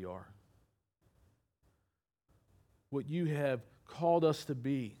say we are. What you have called us to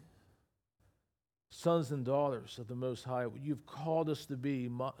be, sons and daughters of the Most High, what you've called us to be,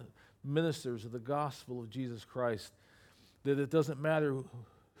 ministers of the gospel of Jesus Christ, that it doesn't matter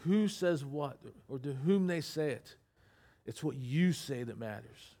who says what or to whom they say it. It's what you say that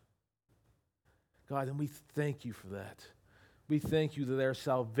matters. God, and we thank you for that. We thank you that our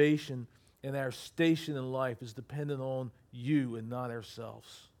salvation and our station in life is dependent on you and not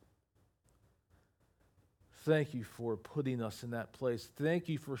ourselves. Thank you for putting us in that place. Thank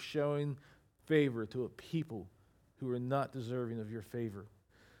you for showing favor to a people who are not deserving of your favor.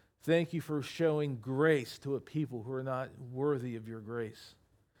 Thank you for showing grace to a people who are not worthy of your grace.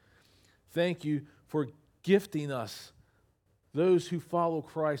 Thank you for gifting us, those who follow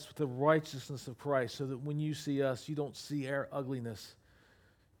Christ, with the righteousness of Christ, so that when you see us, you don't see our ugliness.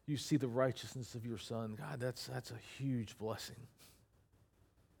 You see the righteousness of your Son. God, that's a huge blessing.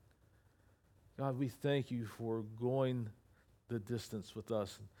 God, we thank you for going the distance with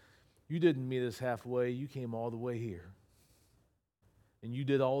us. You didn't meet us halfway. You came all the way here. And you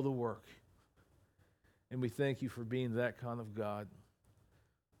did all the work. And we thank you for being that kind of God.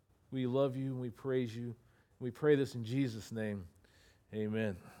 We love you and we praise you. We pray this in Jesus' name.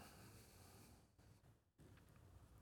 Amen.